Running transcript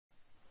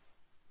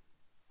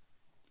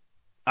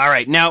All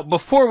right, now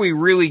before we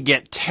really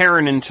get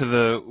tearing into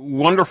the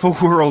wonderful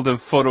world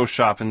of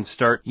Photoshop and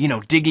start,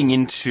 digging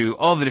into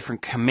all the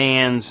different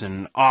commands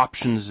and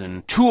options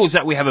and tools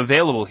that we have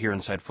available here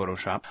inside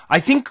Photoshop, I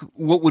think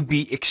what would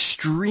be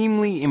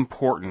extremely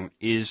important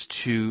is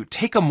to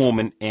take a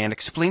moment and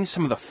explain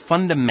some of the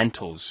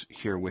fundamentals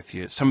here with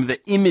you, some of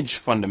the image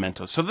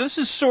fundamentals. So this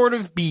is sort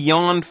of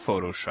beyond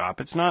Photoshop.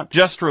 It's not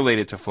just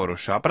related to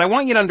Photoshop, but I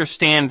want you to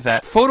understand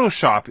that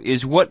Photoshop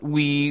is what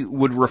we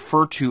would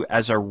refer to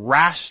as a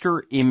raster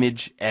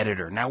image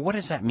editor. Now, what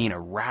does that mean, a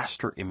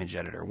raster image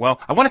editor?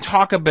 Well, I want to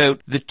talk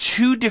about the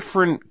two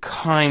different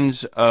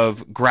kinds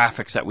of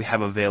graphics that we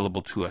have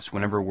available to us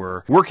whenever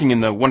we're working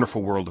in the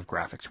wonderful world of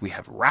graphics. We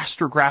have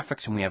raster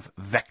graphics and we have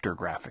vector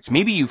graphics.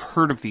 Maybe you've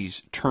heard of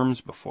these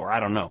terms before, I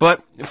don't know.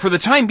 But for the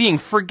time being,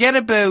 forget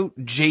about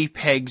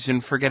JPEGs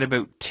and forget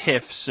about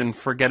TIFFs and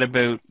forget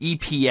about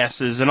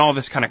EPSs and all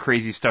this kind of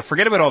crazy stuff.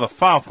 Forget about all the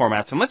file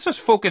formats and let's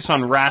just focus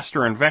on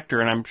raster and vector,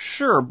 and I'm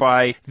sure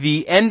by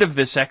the end of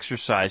this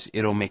exercise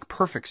it'll make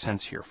perfect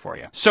sense here for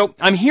you. So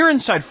I'm here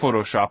inside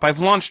Photoshop. I've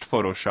launched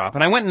Photoshop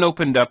and I went and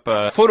opened up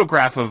a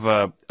photograph of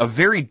a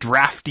very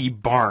drafty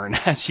barn,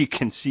 as you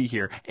can see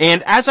here.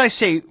 And as I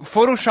say,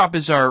 Photoshop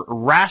is our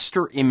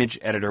raster image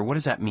editor. What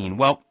does that mean?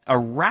 Well, a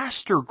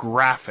raster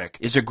graphic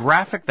is a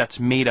graphic that's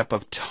made up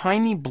of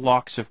tiny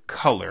blocks of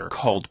color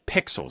called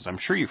pixels. I'm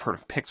sure you've heard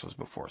of pixels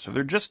before. So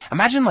they're just,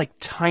 imagine like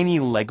tiny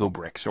Lego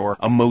bricks or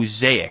a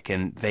mosaic,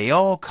 and they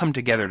all come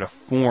together to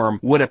form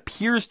what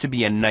appears to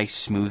be a nice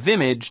smooth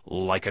image,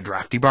 like a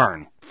drafty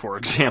barn, for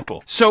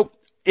example. So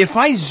if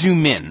I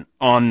zoom in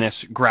on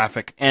this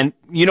graphic, and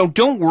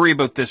don't worry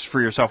about this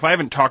for yourself. I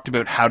haven't talked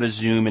about how to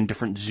zoom and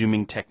different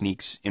zooming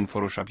techniques in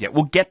Photoshop yet.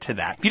 We'll get to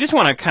that. If you just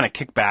want to kind of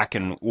kick back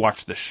and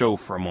watch the show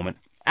for a moment,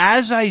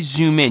 as I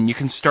zoom in, you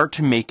can start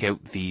to make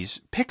out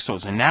these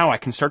pixels, and now I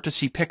can start to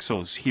see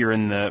pixels here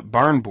in the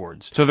barn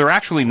boards. So they're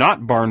actually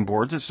not barn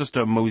boards, it's just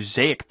a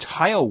mosaic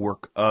tile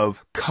work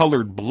of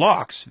colored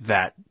blocks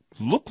that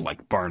look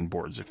like barn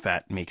boards, if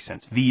that makes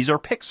sense. These are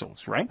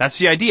pixels, right? That's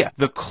the idea.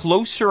 The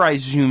closer I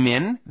zoom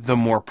in, the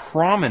more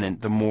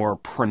prominent, the more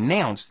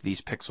pronounced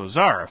these pixels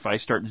are. If I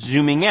start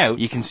zooming out,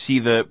 you can see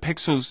the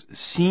pixels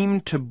seem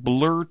to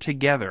blur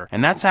together.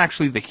 And that's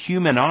actually the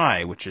human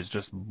eye, which is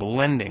just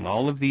blending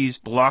all of these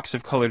blocks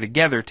of color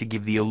together to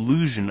give the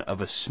illusion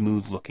of a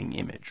smooth looking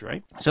image,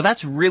 right? So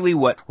that's really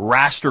what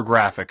raster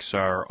graphics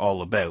are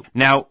all about.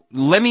 Now,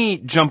 let me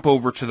jump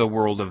over to the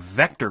world of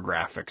vector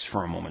graphics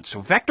for a moment.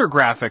 So vector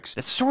graphics,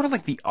 it's sort of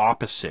like the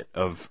opposite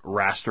of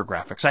raster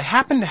graphics. I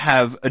happen to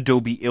have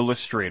Adobe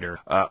Illustrator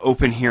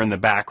open here in the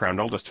background.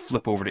 I'll just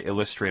flip over to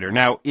Illustrator.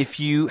 Now, if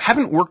you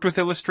haven't worked with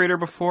Illustrator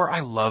before,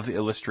 I love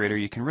Illustrator.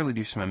 You can really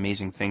do some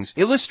amazing things.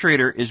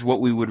 Illustrator is what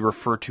we would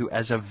refer to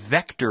as a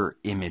vector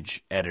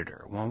image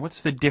editor. Well,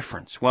 what's the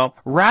difference? Well,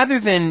 rather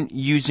than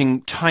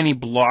using tiny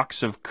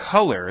blocks of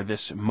color,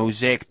 this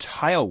mosaic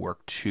tile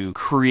work to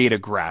create a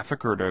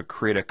graphic or to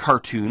create a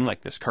cartoon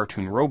like this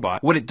cartoon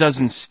robot, what it does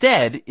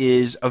instead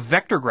is a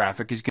vector graphic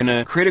is going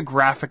to create a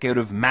graphic out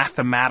of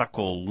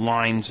mathematical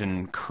lines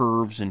and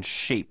curves and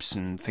shapes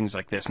and things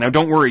like this. Now,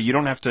 don't worry, you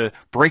don't have to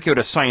break out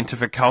a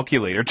scientific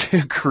calculator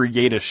to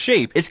create a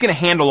shape. It's going to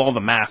handle all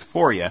the math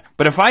for you.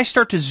 But if I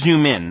start to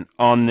zoom in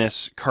on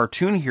this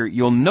cartoon here,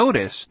 you'll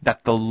notice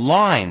that the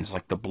lines,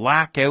 like the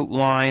black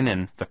outline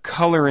and the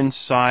color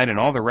inside and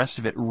all the rest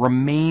of it,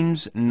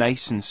 remains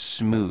nice and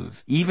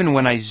smooth, even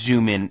when I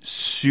zoom in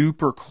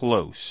super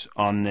close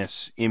on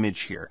this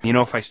image here.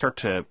 If I start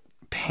to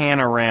pan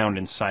around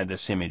inside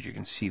this image, you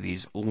can see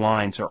these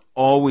lines are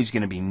always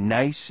going to be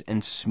nice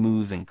and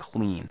smooth and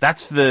clean.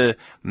 That's the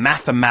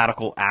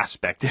mathematical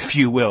aspect, if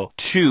you will,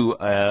 to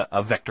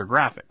a vector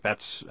graphic.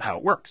 That's how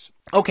it works.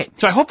 Okay,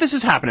 so I hope this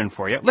is happening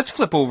for you. Let's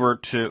flip over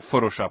to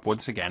Photoshop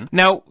once again.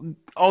 Now,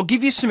 I'll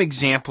give you some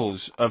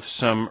examples of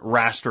some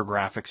raster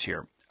graphics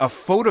here. A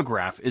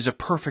photograph is a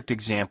perfect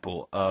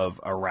example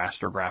of a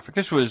raster graphic.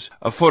 This was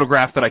a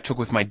photograph that I took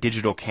with my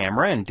digital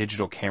camera, and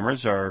digital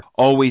cameras are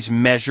always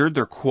measured,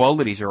 their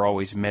qualities are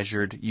always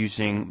measured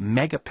using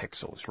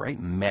megapixels, right?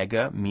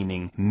 Mega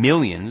meaning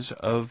millions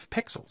of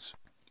pixels.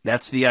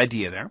 That's the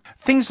idea there.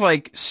 Things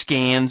like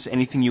scans,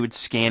 anything you would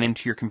scan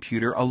into your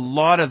computer, a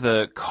lot of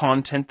the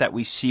content that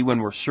we see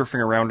when we're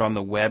surfing around on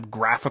the web,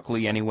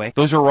 graphically anyway,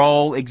 those are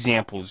all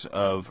examples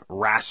of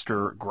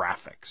raster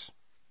graphics.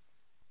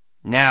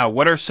 Now,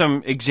 what are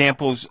some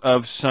examples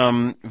of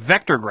some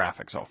vector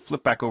graphics? I'll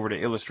flip back over to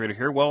Illustrator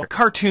here. Well,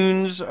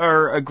 cartoons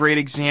are a great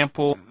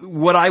example.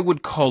 What I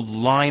would call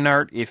line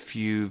art, if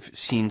you've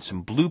seen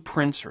some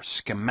blueprints or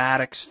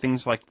schematics,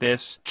 things like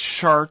this.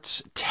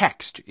 Charts,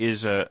 text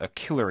is a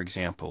killer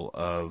example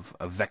of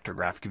a vector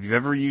graphic. If you've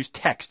ever used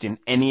text in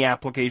any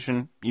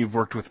application, you've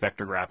worked with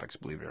vector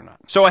graphics, believe it or not.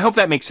 So I hope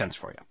that makes sense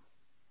for you.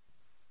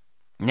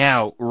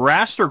 Now,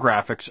 raster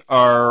graphics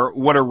are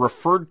what are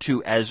referred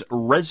to as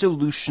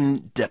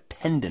resolution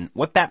dependent.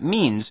 What that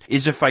means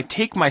is if I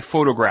take my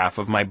photograph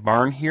of my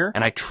barn here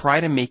and I try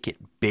to make it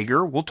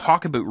bigger, we'll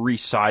talk about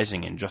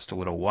resizing in just a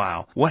little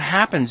while. What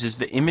happens is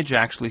the image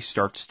actually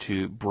starts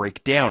to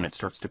break down. It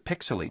starts to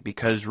pixelate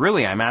because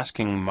really I'm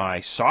asking my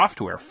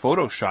software,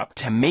 Photoshop,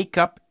 to make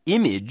up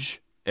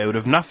image out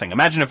of nothing.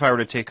 Imagine if I were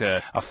to take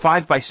a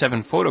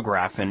 5:7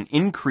 photograph and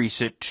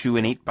increase it to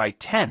an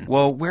 8:10.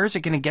 Well, where is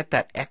it going to get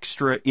that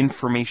extra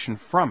information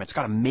from? It's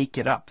got to make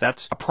it up.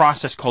 That's a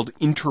process called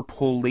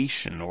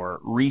interpolation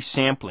or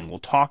resampling. We'll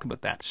talk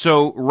about that.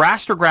 So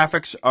raster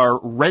graphics are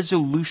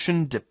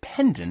resolution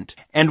dependent,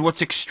 and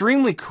what's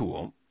extremely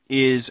cool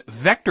is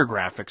vector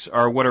graphics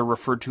are what are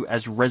referred to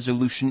as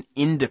resolution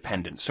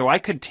independent. So I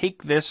could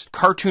take this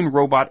cartoon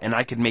robot and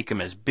I could make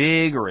him as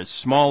big or as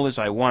small as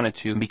I wanted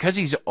to. And because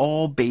he's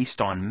all based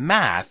on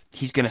math,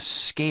 he's going to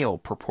scale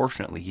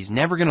proportionately. He's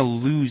never going to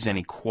lose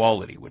any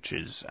quality, which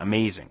is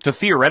amazing. So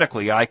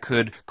theoretically, I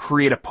could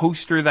create a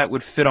poster that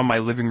would fit on my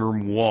living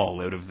room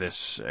wall out of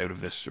this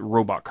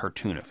robot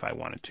cartoon if I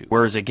wanted to.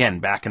 Whereas again,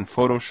 back in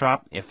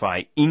Photoshop, if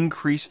I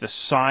increase the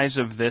size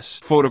of this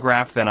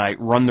photograph, then I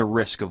run the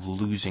risk of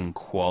losing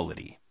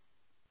quality.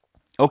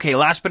 Okay,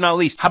 last but not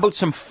least, how about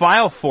some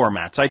file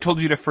formats? I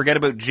told you to forget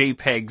about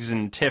JPEGs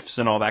and TIFFs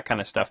and all that kind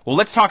of stuff. Well,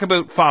 let's talk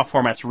about file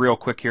formats real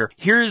quick here.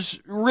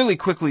 Here's really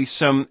quickly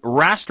some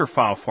raster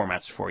file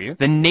formats for you.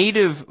 The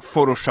native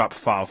Photoshop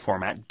file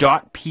format,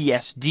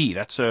 .psd,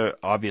 that's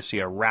obviously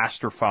a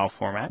raster file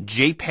format.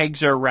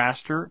 JPEGs are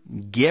raster,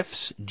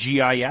 GIFs,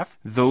 GIF,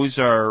 those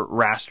are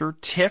raster,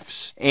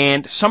 TIFFs,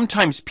 and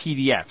sometimes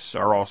PDFs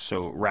are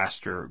also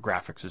raster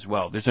graphics as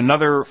well. There's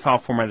another file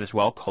format as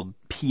well called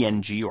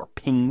PNG or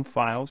PNG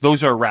files.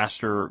 Those are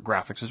raster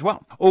graphics as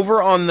well.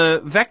 Over on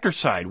the vector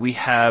side, we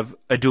have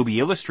Adobe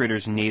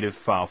Illustrator's native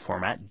file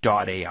format,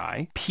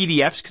 .ai.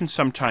 PDFs can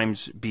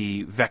sometimes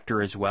be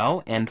vector as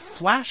well, and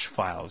Flash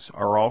files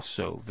are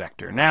also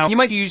vector. Now, you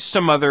might use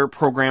some other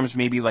programs,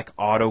 maybe like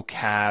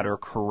AutoCAD or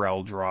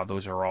CorelDRAW.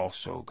 Those are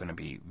also going to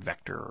be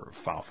vector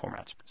file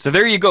formats. So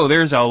there you go.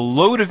 There's a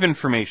load of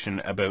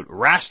information about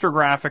raster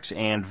graphics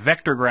and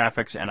vector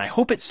graphics, and I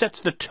hope it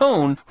sets the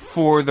tone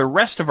for the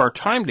rest of our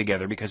time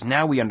together, because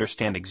now we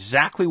understand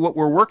exactly what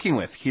we're working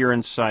with here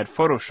inside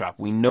Photoshop.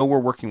 We know we're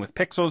working with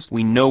pixels,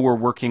 we know we're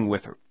working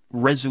with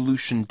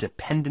resolution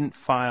dependent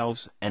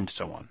files, and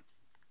so on.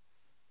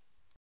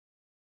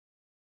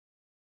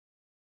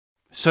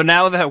 So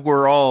now that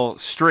we're all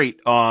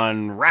straight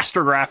on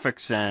raster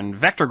graphics and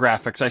vector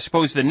graphics, I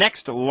suppose the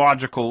next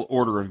logical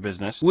order of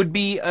business would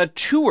be a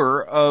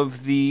tour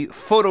of the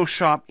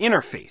Photoshop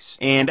interface.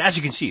 And as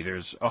you can see,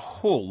 there's a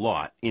whole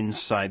lot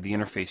inside the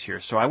interface here.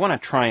 So I want to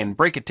try and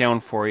break it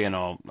down for you, and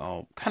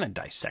I'll kind of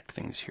dissect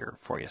things here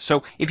for you.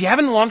 So if you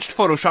haven't launched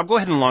Photoshop, go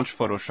ahead and launch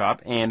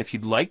Photoshop. And if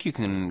you'd like, you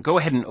can go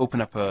ahead and open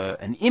up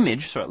an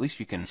image, so at least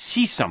you can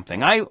see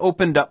something. I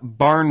opened up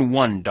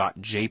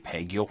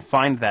barn1.jpg. You'll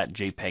find that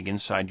JPEG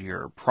inside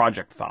your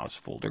project files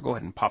folder. Go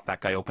ahead and pop that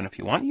guy open if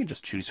you want. You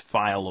just choose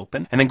File,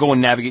 Open, and then go and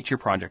navigate to your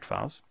project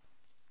files.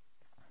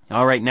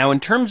 All right, now in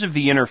terms of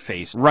the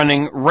interface,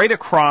 running right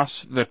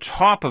across the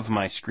top of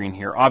my screen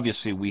here,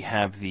 obviously we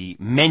have the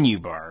menu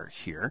bar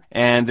here,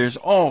 and there's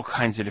all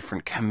kinds of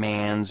different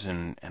commands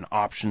and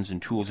options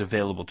and tools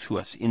available to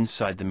us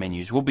inside the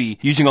menus. We'll be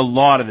using a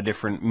lot of the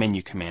different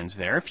menu commands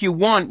there. If you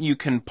want, you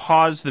can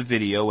pause the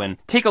video and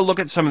take a look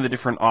at some of the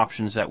different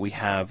options that we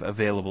have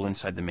available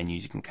inside the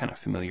menus. You can kind of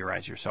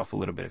familiarize yourself a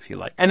little bit if you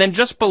like. And then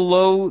just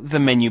below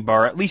the menu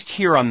bar, at least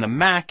here on the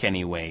Mac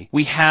anyway,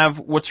 we have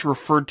what's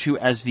referred to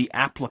as the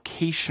application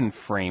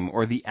frame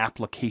or the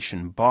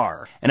application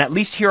bar. And at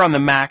least here on the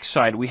Mac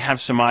side, we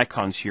have some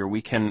icons here.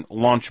 We can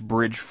launch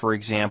Bridge, for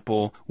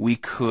example. We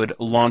could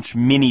launch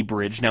Mini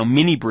Bridge. Now,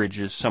 Mini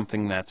Bridge is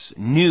something that's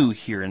new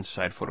here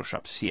inside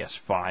Photoshop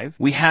CS5.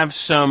 We have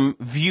some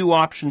view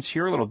options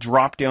here, a little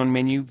drop-down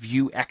menu,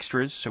 view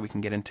extras, so we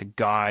can get into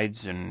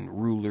guides and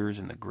rulers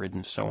and the grid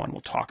and so on. We'll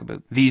talk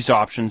about these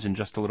options in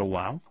just a little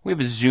while. We have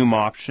a zoom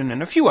option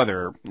and a few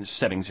other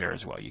settings there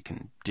as well. You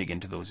can dig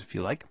into those if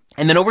you like.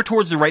 And then over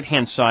towards the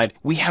right-hand side,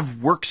 we have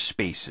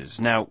workspaces.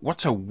 Now,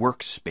 what's a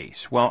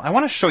workspace? Well, I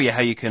want to show you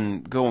how you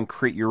can go and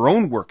create your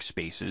own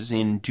workspaces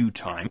in due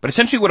time. But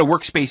essentially what a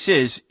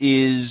workspace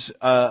is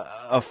a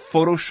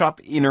Photoshop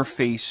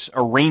interface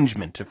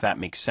arrangement, if that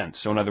makes sense.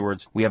 So in other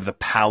words, we have the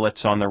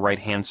palettes on the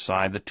right-hand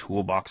side, the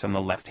toolbox on the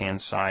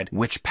left-hand side,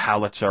 which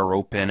palettes are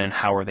open and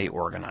how are they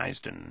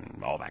organized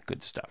and all that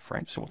good stuff,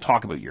 right? So we'll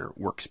talk about your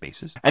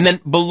workspaces. And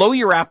then below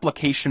your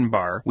application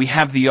bar, we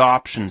have the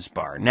options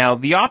bar. Now,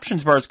 the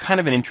options bar is kind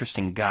of an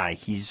interesting guy.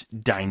 He's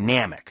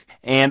dynamic.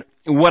 And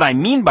what I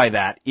mean by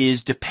that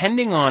is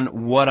depending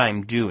on what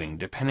I'm doing,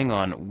 depending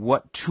on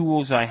what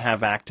tools I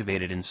have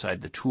activated inside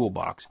the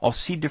toolbox, I'll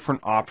see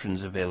different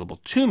options available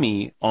to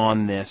me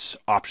on this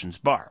options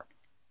bar.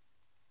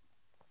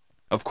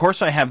 Of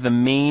course, I have the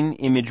main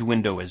image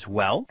window as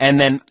well. And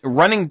then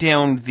running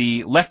down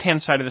the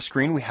left-hand side of the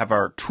screen, we have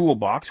our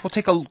toolbox. We'll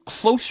take a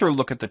closer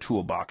look at the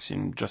toolbox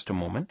in just a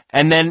moment.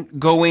 And then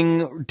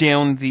going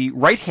down the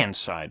right-hand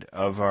side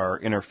of our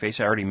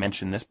interface, I already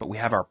mentioned this, but we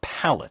have our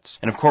palettes.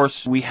 And of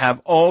course, we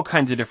have all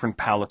kinds of different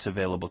palettes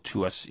available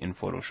to us in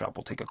Photoshop.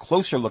 We'll take a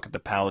closer look at the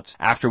palettes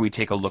after we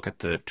take a look at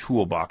the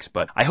toolbox.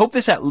 But I hope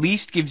this at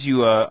least gives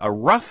you a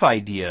rough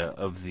idea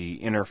of the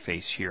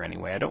interface here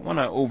anyway. I don't want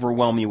to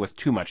overwhelm you with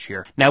too much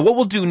here. Now, what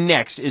we'll do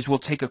next is we'll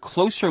take a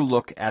closer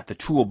look at the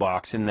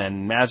toolbox, and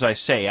then, as I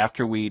say,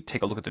 after we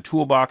take a look at the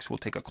toolbox, we'll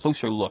take a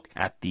closer look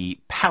at the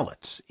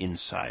palettes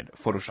inside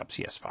Photoshop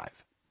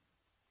CS5.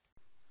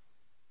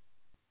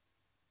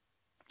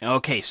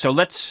 Okay, so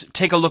let's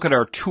take a look at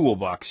our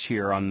toolbox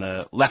here on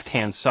the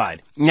left-hand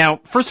side.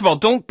 Now, first of all,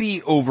 don't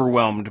be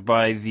overwhelmed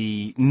by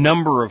the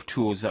number of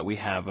tools that we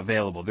have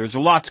available. There's a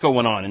lot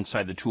going on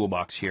inside the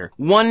toolbox here.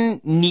 One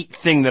neat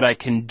thing that I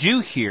can do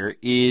here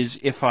is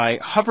if I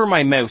hover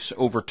my mouse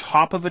over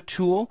top of a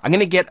tool, I'm going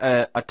to get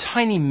a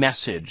tiny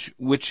message,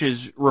 which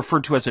is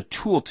referred to as a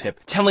tooltip,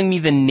 telling me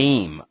the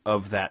name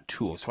of that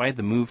tool. So I had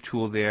the move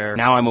tool there.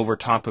 Now I'm over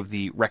top of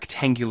the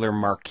rectangular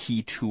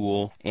marquee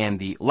tool and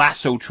the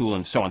lasso tool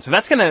and so on. So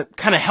that's going to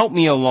kind of help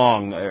me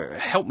along,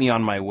 help me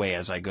on my way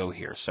as I go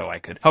here. So I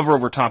could hover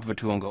over top of a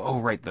tool and go, oh,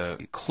 right,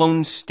 the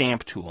clone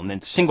stamp tool. And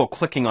then single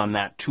clicking on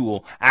that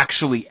tool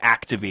actually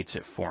activates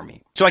it for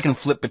me. So I can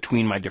flip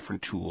between my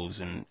different tools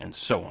and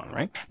so on,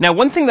 right? Now,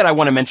 one thing that I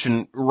want to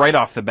mention right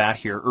off the bat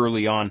here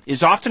early on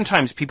is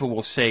oftentimes people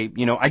will say,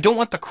 you know, I don't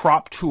want the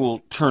crop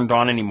tool turned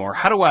on anymore.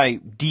 How do I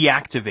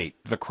deactivate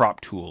the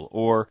crop tool?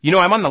 Or, you know,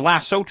 I'm on the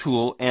lasso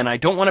tool and I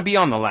don't want to be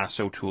on the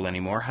lasso tool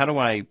anymore. How do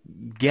I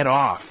get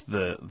off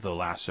the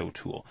lasso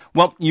tool?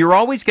 Well, you're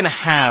always going to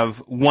have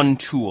one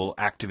tool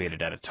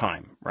activated at a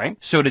time, right?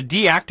 So to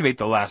deactivate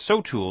the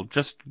lasso tool,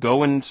 just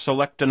go and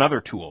select another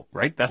tool,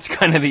 right? That's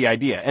kind of the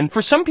idea. And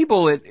for some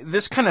people,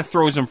 this kind of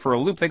throws them for a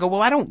loop. They go,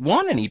 well, I don't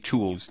want any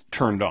tools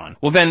turned on.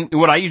 Well, then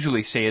what I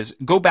usually say is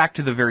go back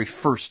to the very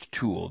first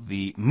tool,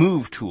 the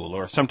move tool,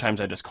 or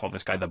sometimes I just call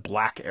this guy the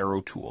black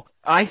arrow tool.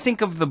 I think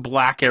of the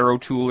black arrow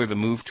tool or the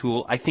move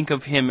tool, I think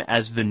of him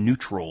as the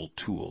neutral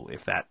tool,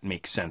 if that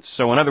makes sense.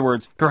 So in other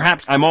words,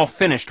 perhaps I'm all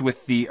finished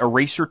with the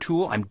eraser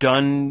tool. I'm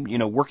done, you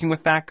know, working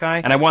with that guy,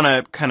 and I want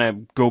to kind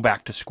of go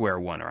back to square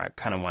one, or I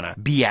kind of want to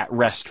be at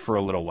rest for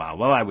a little while.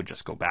 Well, I would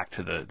just go back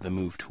to the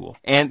move tool.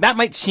 And that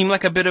might seem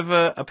like a bit of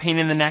a pain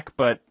in the neck,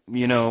 but,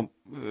 you know,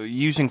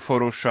 using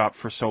Photoshop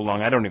for so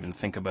long, I don't even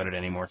think about it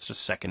anymore. It's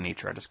just second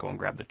nature. I just go and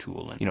grab the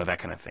tool and, you know, that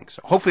kind of thing.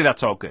 So hopefully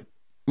that's all good.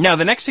 Now,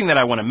 the next thing that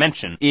I want to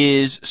mention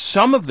is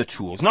some of the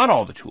tools, not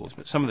all the tools,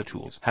 but some of the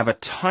tools, have a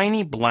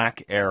tiny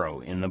black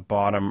arrow in the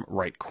bottom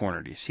right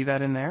corner. Do you see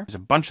that in there? There's a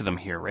bunch of them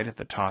here, right at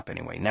the top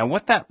anyway. Now,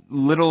 what that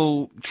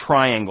little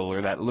triangle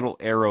or that little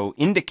arrow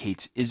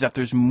indicates is that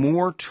there's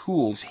more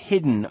tools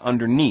hidden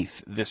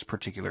underneath this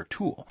particular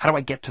tool. How do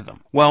I get to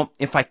them? Well,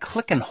 if I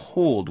click and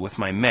hold with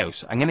my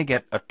mouse, I'm going to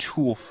get a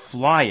tool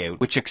flyout,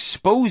 which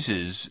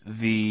exposes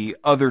the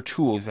other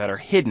tools that are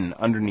hidden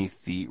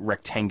underneath the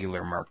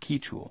rectangular marquee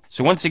tool.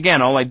 So once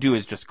again, all I do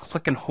is just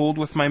click and hold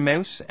with my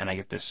mouse, and I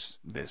get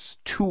this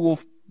tool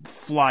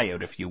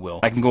flyout, if you will.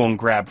 I can go and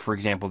grab, for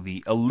example,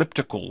 the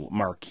elliptical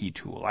marquee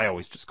tool. I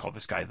always just call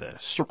this guy the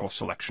circle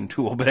selection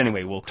tool, but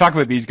anyway, we'll talk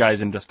about these guys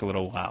in just a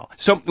little while.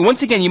 So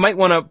once again, you might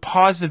want to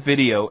pause the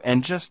video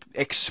and just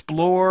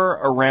explore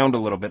around a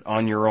little bit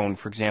on your own.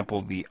 For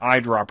example, the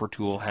eyedropper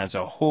tool has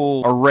a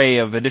whole array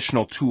of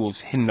additional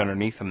tools hidden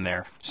underneath them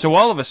there. So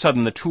all of a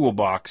sudden, the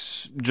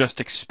toolbox just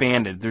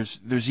expanded.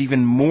 There's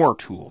even more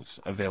tools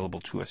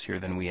available to us here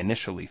than we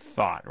initially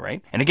thought,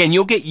 right? And again,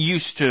 you'll get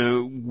used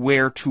to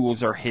where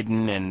tools are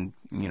hidden and,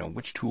 you know,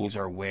 which tools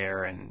are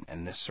where and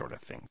this sort of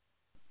thing.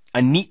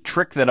 A neat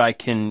trick that I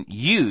can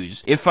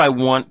use if I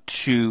want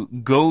to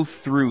go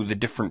through the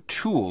different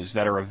tools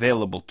that are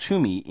available to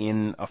me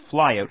in a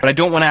flyout, but I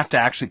don't want to have to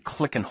actually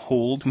click and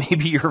hold.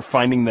 Maybe you're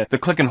finding the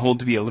click and hold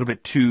to be a little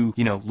bit too,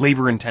 you know,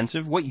 labor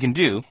intensive. What you can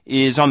do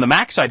is on the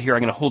Mac side here,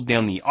 I'm going to hold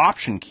down the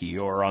Option key,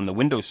 or on the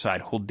Windows side,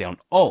 hold down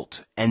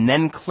Alt and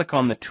then click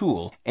on the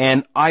tool.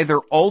 And either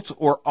Alt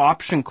or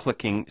Option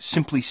clicking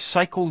simply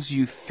cycles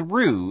you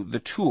through the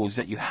tools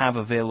that you have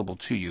available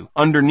to you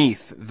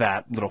underneath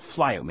that little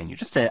flyout menu.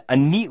 Just a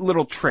neat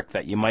little trick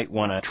that you might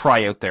want to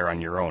try out there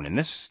on your own. And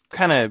this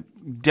kind of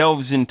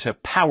delves into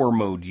power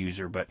mode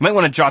user, but you might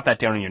want to jot that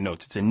down in your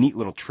notes. It's a neat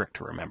little trick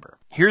to remember.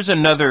 Here's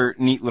another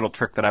neat little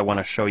trick that I want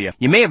to show you.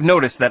 You may have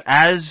noticed that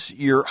as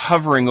you're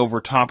hovering over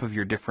top of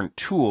your different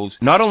tools,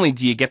 not only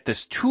do you get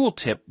this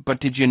tooltip, but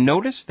did you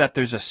notice that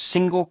there's a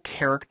single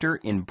character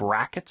in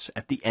brackets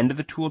at the end of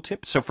the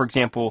tooltip? So for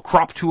example,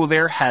 crop tool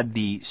there had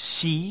the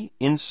C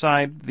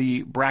inside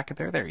the bracket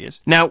there. There he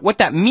is. Now, what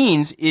that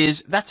means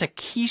is that's a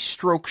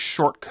keystroke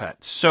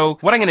shortcut. So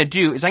what I'm going to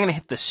do is I'm going to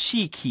hit the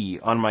C key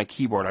on my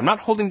keyboard. I'm not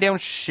holding down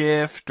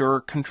Shift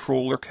or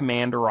Control or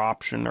Command or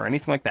Option or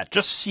anything like that.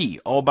 Just C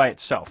all by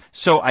itself.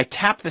 So I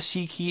tap the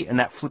C key and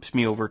that flips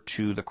me over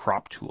to the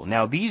crop tool.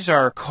 Now these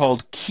are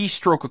called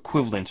keystroke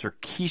equivalents or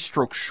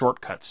keystroke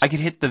shortcuts. I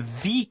could hit the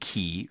V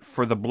key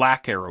for the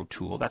black arrow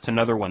tool. That's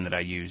another one that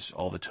I use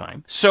all the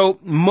time. So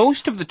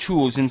most of the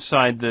tools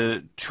inside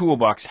the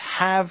toolbox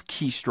have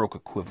keystroke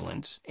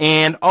equivalents.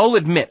 And I'll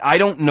admit, I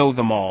don't know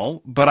them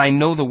all, but I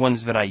know the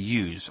ones that I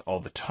use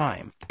all the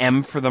time.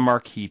 M for the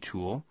marquee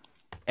tool,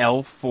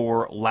 L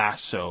for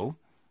lasso,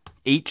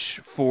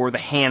 H for the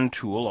hand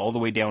tool all the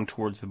way down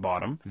towards the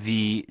bottom,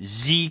 the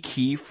Z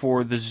key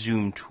for the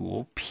zoom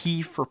tool,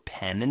 P for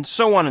pen, and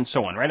so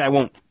on, right? I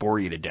won't bore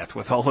you to death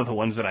with all of the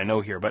ones that I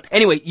know here, but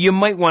anyway, you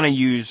might want to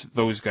use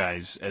those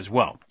guys as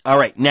well. All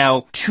right,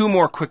 now 2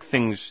 more quick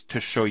things to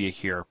show you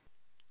here.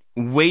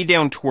 Way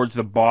down towards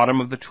the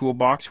bottom of the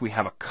toolbox, we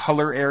have a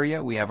color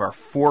area. We have our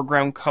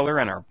foreground color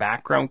and our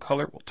background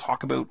color. We'll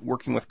talk about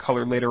working with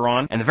color later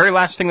on. And the very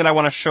last thing that I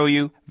want to show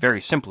you, very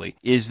simply,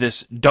 is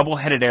this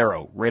double-headed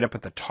arrow right up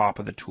at the top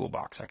of the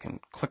toolbox. I can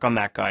click on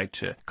that guy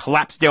to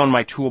collapse down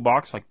my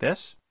toolbox like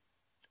this,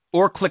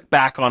 or click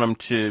back on them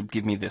to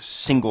give me this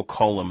single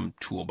column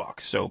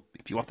toolbox. So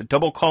if you want the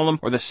double column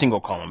or the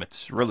single column,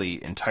 it's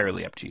really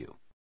entirely up to you.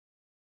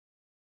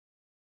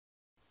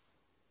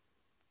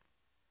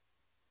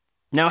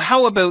 Now,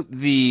 how about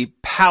the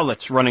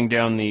palettes running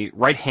down the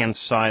right-hand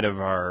side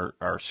of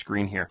our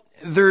screen here?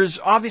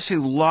 There's obviously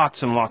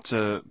lots and lots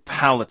of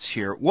palettes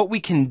here. What we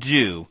can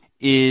do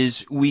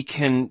is we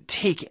can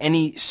take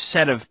any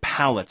set of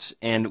palettes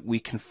and we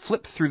can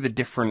flip through the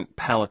different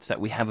palettes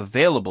that we have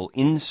available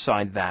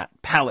inside that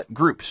palette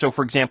group. So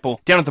for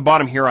example, down at the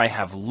bottom here I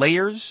have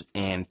layers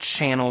and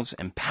channels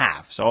and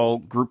paths all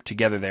grouped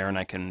together there, and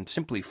I can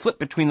simply flip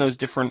between those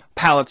different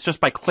palettes just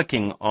by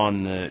clicking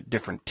on the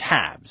different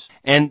tabs.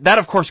 And that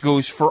of course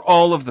goes for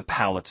all of the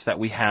palettes that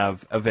we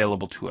have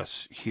available to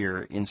us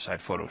here inside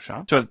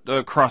Photoshop. So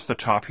across the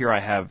top here I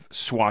have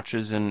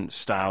swatches and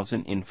styles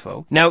and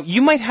info. Now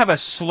you might have a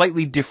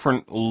slightly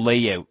different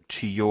layout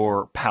to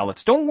your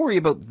palettes. Don't worry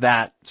about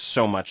that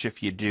so much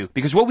if you do,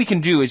 because what we can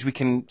do is we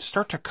can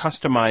start to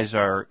customize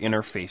our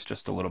interface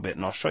just a little bit,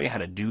 and I'll show you how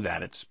to do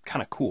that. It's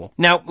kind of cool.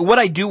 Now, what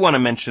I do want to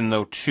mention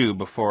though too,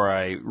 before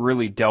I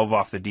really delve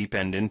off the deep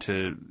end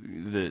into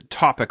the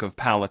topic of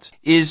palettes,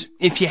 is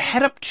if you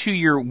head up to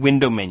your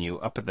window menu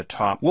up at the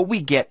top, what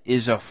we get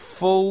is a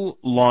full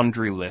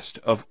laundry list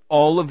of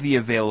all of the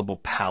available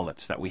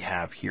palettes that we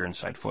have here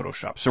inside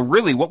Photoshop. So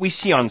really what we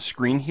see on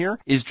screen here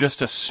is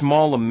just a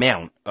small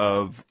amount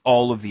of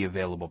all of the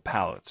available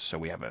palettes. So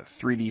we have a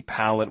 3D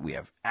palette, we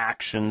have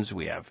actions,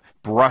 we have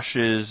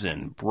brushes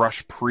and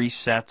brush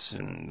presets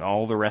and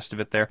all the rest of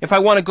it there. If I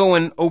want to go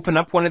and open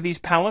up one of these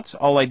palettes,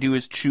 all I do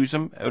is choose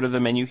them out of the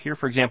menu here.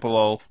 For example,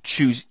 I'll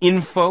choose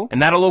info,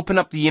 and that'll open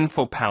up the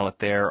info palette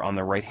there on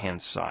the right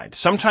hand side.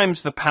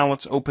 Sometimes the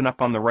palettes open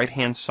up on the right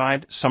hand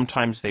side,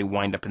 sometimes they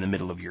wind up in the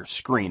middle of your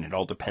screen. It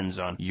all depends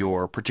on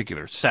your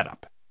particular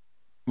setup.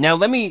 Now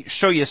let me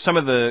show you some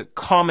of the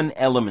common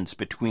elements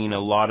between a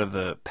lot of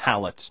the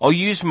palettes. I'll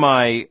use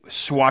my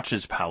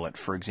swatches palette,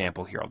 for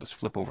example, here. I'll just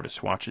flip over to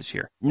swatches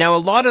here. Now a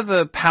lot of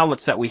the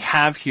palettes that we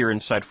have here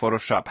inside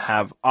Photoshop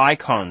have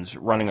icons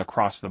running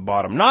across the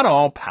bottom. Not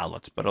all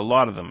palettes, but a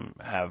lot of them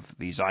have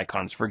these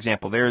icons. For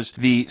example, there's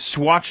the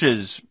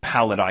swatches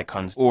palette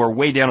icons, or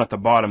way down at the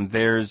bottom,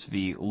 there's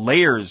the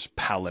layers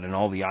palette and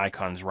all the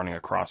icons running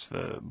across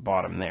the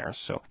bottom there.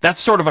 So that's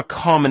sort of a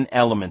common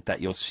element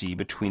that you'll see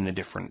between the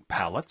different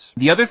palettes.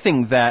 The other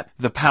thing that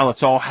the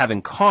palettes all have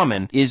in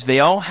common is they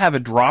all have a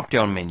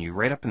drop-down menu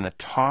right up in the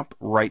top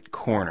right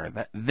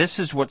corner. This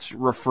is what's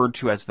referred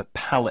to as the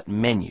palette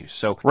menu.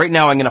 So right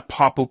now I'm going to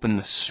pop open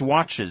the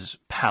swatches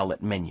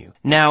palette menu.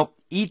 Now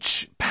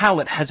each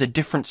palette has a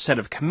different set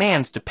of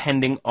commands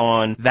depending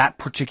on that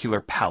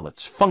particular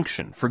palette's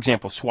function. For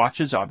example,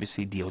 swatches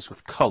obviously deals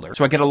with color.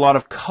 So I get a lot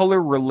of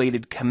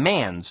color-related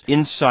commands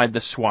inside the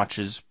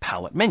swatches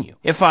palette menu.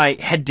 If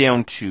I head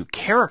down to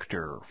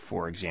character,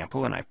 for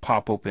example, and I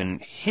pop open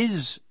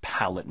his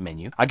palette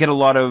menu, I get a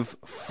lot of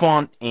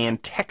font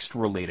and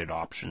text-related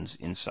options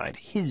inside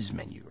his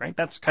menu, right?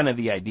 That's kind of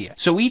the idea.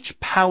 So each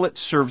palette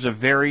serves a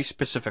very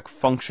specific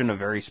function, a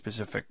very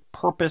specific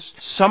purpose.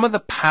 Some of the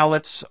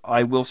palettes,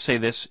 I will say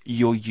this,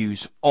 you'll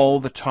use all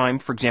the time.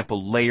 For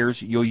example,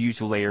 layers, you'll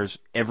use layers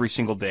every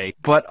single day.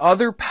 But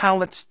other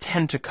palettes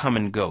tend to come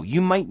and go.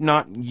 You might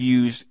not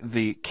use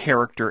the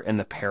character and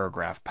the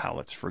paragraph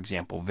palettes, for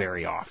example,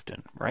 very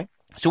often, right?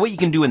 So what you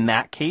can do in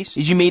that case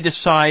is you may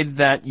decide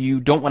that you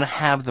don't want to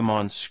have them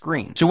on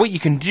screen. So what you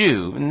can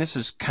do, and this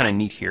is kind of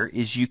neat here,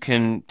 is you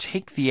can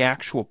take the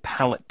actual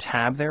palette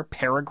tab there,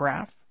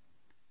 paragraph,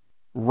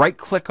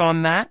 right-click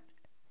on that,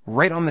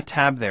 right on the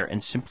tab there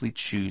and simply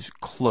choose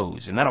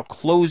close. And that'll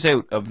close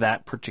out of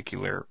that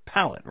particular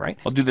palette, right?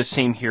 I'll do the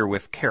same here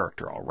with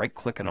character. I'll right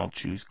click and I'll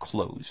choose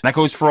close. And that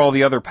goes for all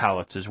the other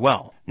palettes as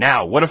well.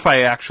 Now, what if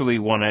I actually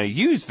want to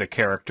use the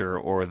character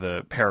or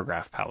the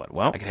paragraph palette?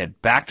 Well, I can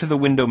head back to the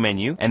window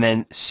menu and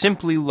then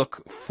simply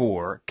look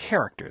for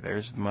character.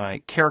 There's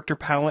my character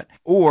palette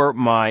or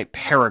my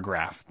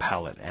paragraph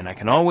palette, and I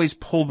can always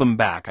pull them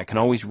back. I can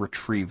always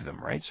retrieve them,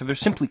 right? So they're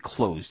simply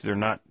closed. They're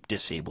not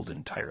disabled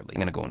entirely.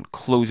 I'm going to go and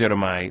close out of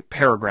my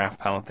paragraph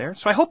palette there.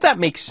 So I hope that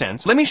makes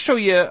sense. Let me show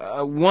you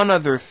one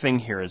other thing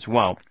here as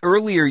well.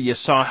 Earlier you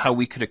saw how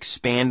we could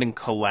expand and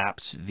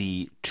collapse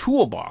the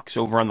toolbox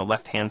over on the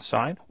left-hand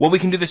side. Well, we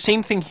can do the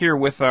same thing here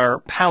with our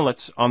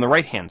palettes on the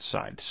right-hand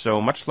side. So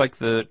much like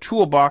the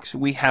toolbox,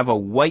 we have a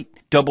white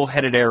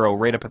double-headed arrow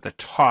right up at the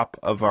top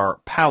of our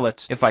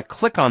palettes. If I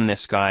click on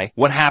this guy,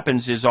 what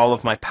happens is all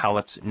of my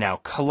palettes now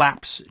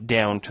collapse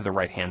down to the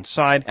right-hand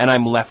side, and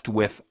I'm left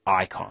with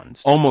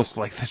icons, almost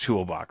like the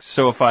toolbox.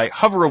 So if I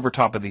hover over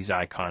top of these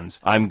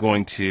icons, I'm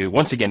going to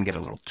once again get a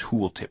little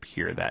tooltip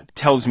here that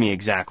tells me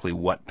exactly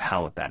what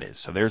palette that is.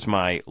 So there's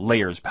my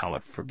layers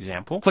palette, for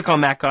example. Click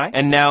on that guy,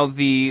 and now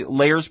the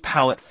layers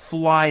palette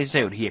flies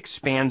out. He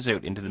expands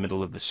out into the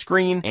middle of the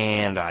screen,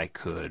 and I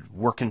could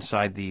work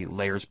inside the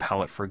layers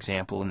palette, for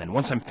example. And then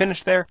once I'm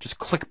finished there, just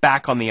click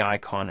back on the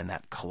icon and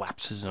that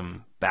collapses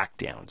them back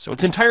down. So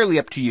it's entirely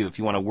up to you if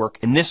you want to work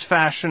in this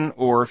fashion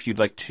or if you'd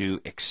like to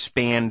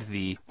expand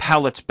the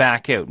palettes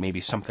back out,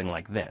 maybe something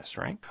like this,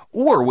 right?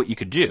 Or what you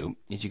could do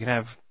is you could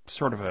have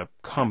sort of a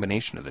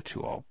combination of the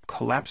two. I'll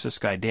collapse this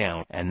guy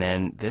down, and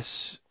then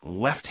this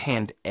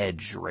left-hand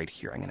edge right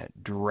here, I'm going to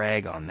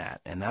drag on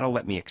that, and that'll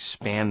let me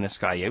expand this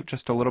guy out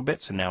just a little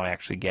bit. So now I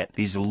actually get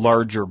these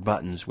larger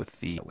buttons with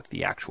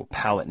the actual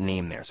palette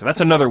name there. So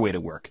that's another way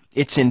to work.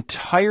 It's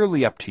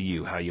entirely up to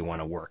you how you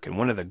want to work. And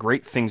one of the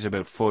great things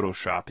about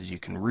Photoshop is you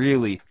can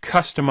really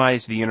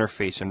customize the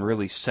interface and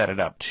really set it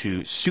up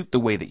to suit the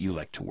way that you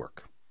like to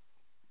work.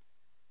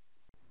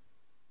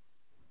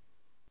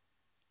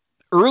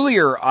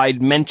 Earlier,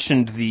 I'd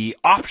mentioned the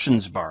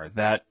options bar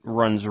that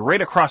runs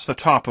right across the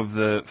top of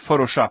the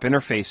Photoshop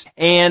interface,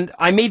 and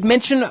I made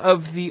mention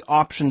of the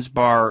options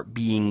bar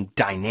being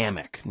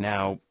dynamic.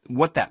 Now,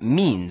 what that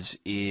means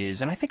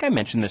is, and I think I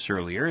mentioned this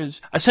earlier,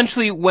 is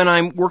essentially when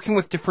I'm working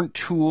with different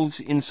tools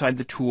inside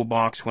the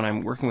toolbox, when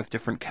I'm working with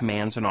different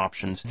commands and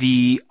options,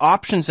 the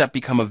options that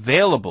become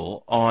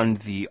available on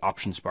the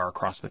options bar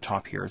across the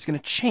top here is going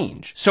to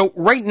change. So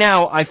right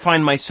now I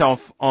find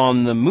myself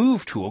on the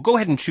move tool. Go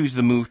ahead and choose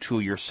the move tool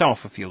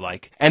yourself if you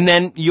like, and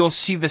then you'll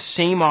see the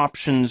same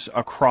options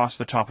across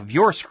the top of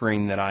your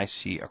screen that I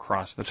see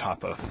across the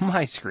top of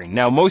my screen.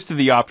 Now, most of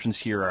the options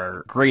here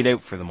are grayed out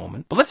for the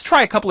moment, but let's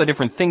try a couple of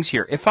different things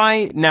here. If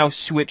I now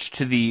switch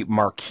to the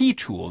marquee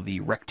tool, the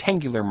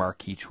rectangular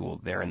marquee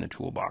tool there in the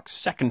toolbox,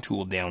 second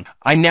tool down,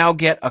 I now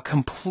get a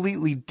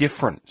completely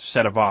different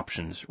set of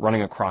options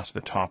running across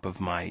the top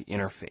of my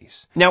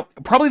interface. Now,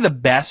 probably the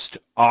best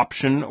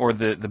option, or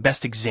the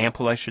best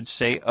example, I should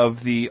say,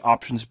 of the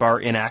options bar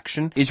in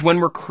action is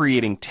when we're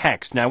creating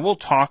text. Now, we'll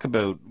talk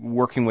about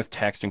working with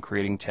text and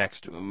creating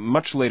text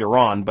much later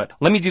on, but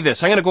let me do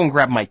this. I'm going to go and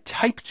grab my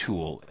type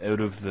tool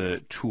out of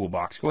the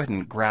toolbox. Go ahead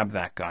and grab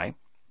that guy.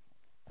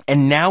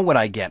 And now what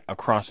I get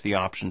across the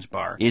options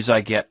bar is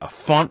I get a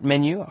font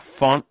menu, a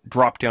font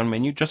drop-down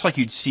menu, just like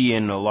you'd see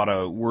in a lot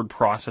of word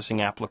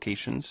processing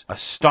applications, a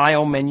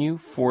style menu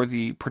for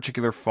the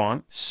particular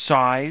font,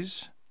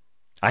 size,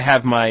 I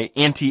have my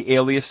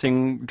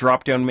anti-aliasing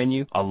drop-down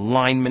menu,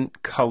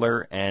 alignment,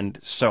 color, and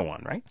so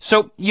on, right?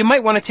 So you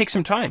might want to take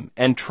some time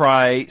and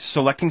try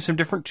selecting some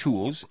different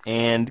tools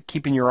and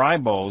keeping your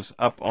eyeballs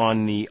up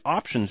on the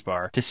options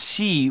bar to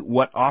see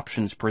what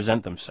options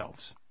present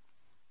themselves.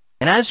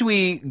 And as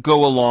we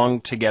go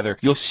along together,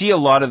 you'll see a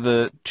lot of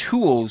the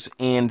tools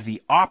and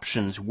the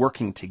options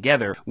working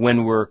together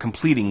when we're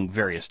completing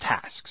various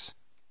tasks.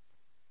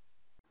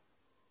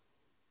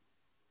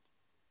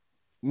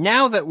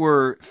 Now that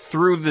we're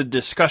through the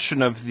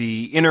discussion of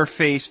the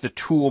interface, the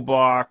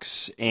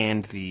toolbox,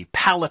 and the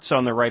palettes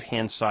on the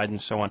right-hand side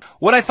and so on,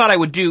 what I thought I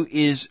would do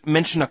is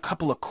mention a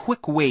couple of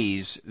quick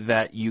ways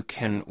that you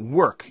can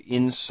work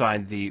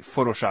inside the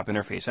Photoshop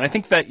interface. And I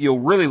think that you'll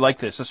really like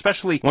this,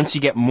 especially once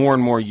you get more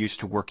and more used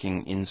to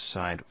working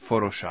inside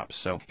Photoshop.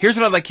 So here's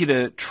what I'd like you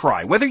to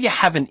try. Whether you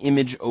have an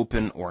image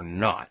open or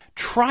not,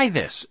 try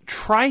this.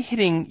 Try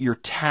hitting your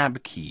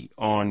Tab key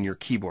on your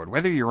keyboard,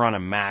 whether you're on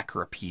a Mac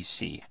or a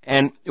PC.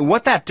 And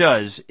what that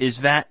does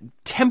is that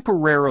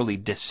temporarily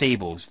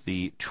disables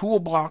the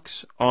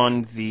toolbox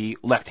on the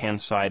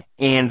left-hand side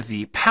and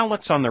the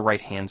palettes on the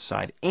right-hand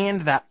side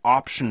and that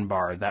option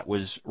bar that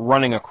was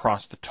running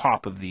across the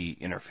top of the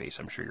interface.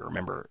 I'm sure you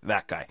remember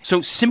that guy. So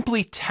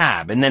simply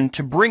Tab, and then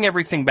to bring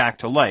everything back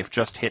to life,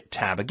 just hit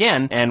Tab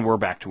again, and we're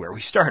back to where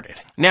we started.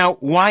 Now,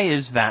 why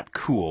is that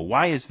cool?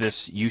 Why is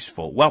this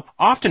useful? Well,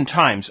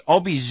 oftentimes I'll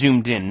be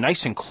zoomed in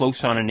nice and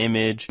close on an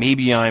image.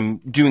 Maybe I'm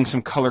doing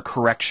some color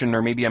correction,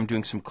 or maybe I'm doing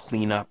doing some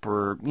cleanup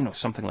or,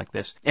 something like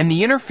this. And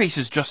the interface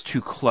is just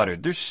too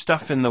cluttered. There's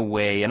stuff in the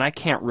way, and I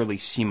can't really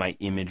see my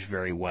image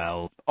very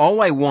well.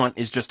 All I want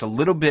is just a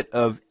little bit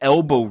of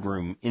elbow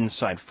room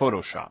inside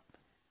Photoshop.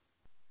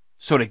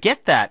 So to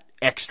get that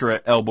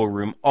extra elbow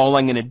room, all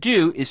I'm going to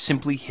do is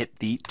simply hit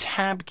the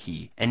Tab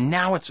key. And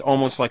now it's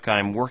almost like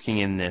I'm working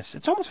in this.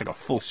 It's almost like a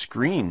full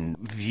screen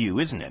view,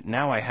 isn't it?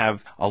 Now I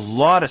have a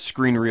lot of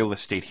screen real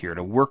estate here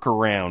to work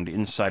around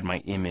inside my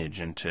image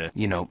and to,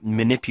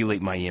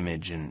 manipulate my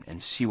image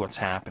and see what's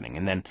happening.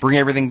 And then bring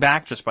everything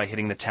back just by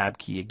hitting the Tab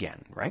key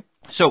again, right?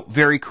 So,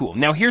 very cool.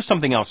 Now, here's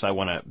something else I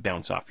want to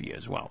bounce off of you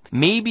as well.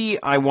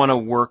 Maybe I want to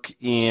work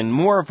in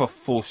more of a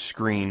full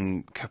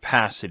screen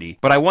capacity,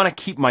 but I want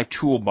to keep my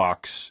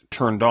toolbox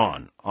turned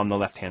on the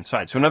left-hand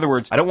side. So, in other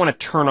words, I don't want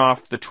to turn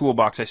off the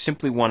toolbox. I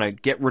simply want to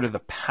get rid of the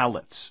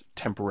palettes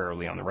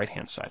temporarily on the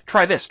right-hand side.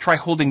 Try this. Try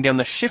holding down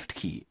the Shift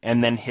key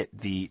and then hit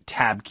the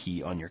Tab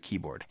key on your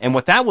keyboard. And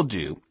what that will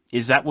do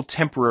is that will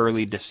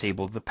temporarily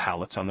disable the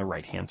palettes on the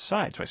right-hand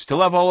side. So I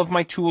still have all of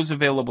my tools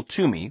available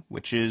to me,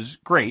 which is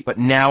great, but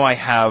now I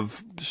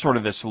have sort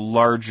of this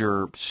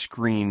larger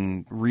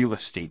screen real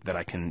estate that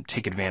I can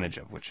take advantage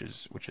of, which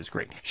is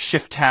great.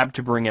 Shift-Tab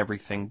to bring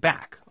everything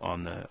back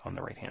on the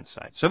right-hand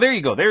side. So there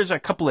you go. There's a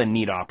couple of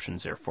neat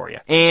options there for you.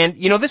 And,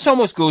 this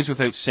almost goes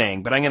without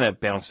saying, but I'm going to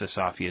bounce this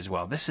off you as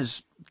well. This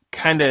is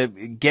kind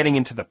of getting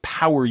into the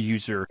power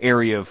user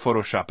area of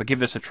Photoshop, but give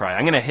this a try.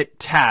 I'm going to hit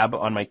Tab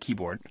on my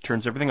keyboard. It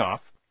turns everything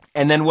off.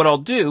 And then what I'll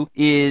do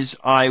is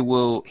I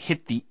will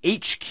hit the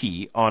H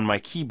key on my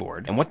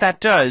keyboard. And what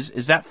that does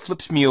is that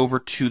flips me over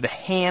to the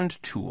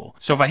hand tool.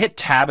 So if I hit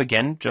Tab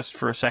again, just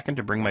for a second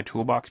to bring my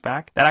toolbox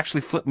back, that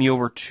actually flipped me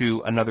over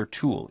to another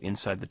tool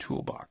inside the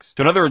toolbox.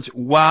 So in other words,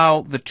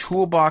 while the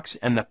toolbox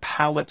and the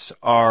palettes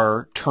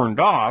are turned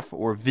off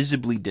or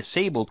visibly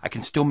disabled, I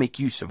can still make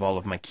use of all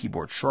of my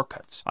keyboard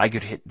shortcuts. I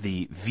could hit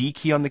the V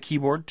key on the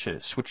keyboard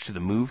to switch to the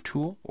Move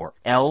tool, or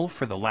L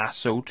for the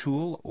Lasso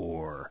tool,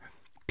 or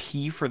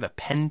P for the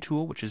pen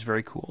tool, which is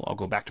very cool. I'll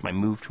go back to my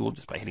Move tool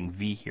just by hitting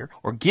V here.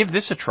 Or give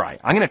this a try.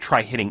 I'm going to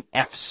try hitting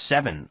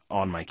F7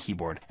 on my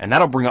keyboard, and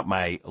that'll bring up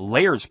my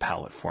layers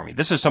palette for me.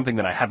 This is something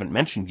that I haven't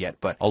mentioned yet,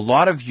 but a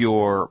lot of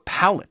your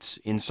palettes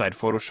inside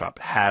Photoshop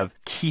have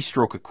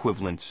keystroke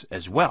equivalents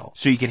as well.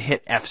 So you can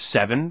hit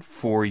F7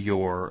 for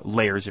your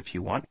layers if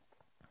you want.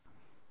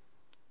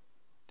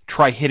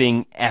 Try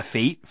hitting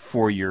F8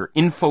 for your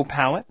info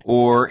palette,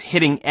 or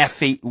hitting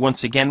F8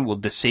 once again will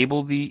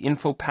disable the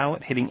info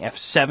palette. Hitting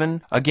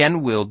F7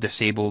 again will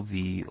disable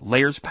the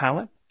layers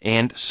palette,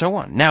 and so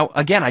on. Now,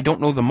 again, I don't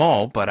know them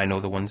all, but I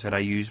know the ones that I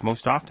use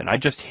most often. I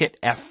just hit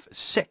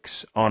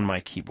F6 on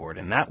my keyboard,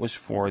 and that was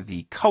for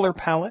the color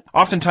palette.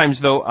 Oftentimes,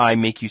 though, I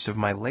make use of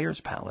my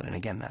layers palette, and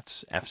again,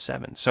 that's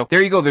F7. So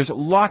there you go. There's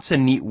lots of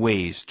neat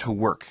ways to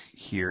work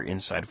here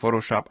inside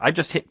Photoshop. I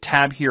just hit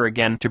Tab here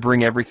again to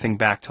bring everything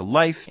back to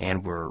life,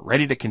 and we're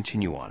ready to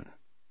continue on.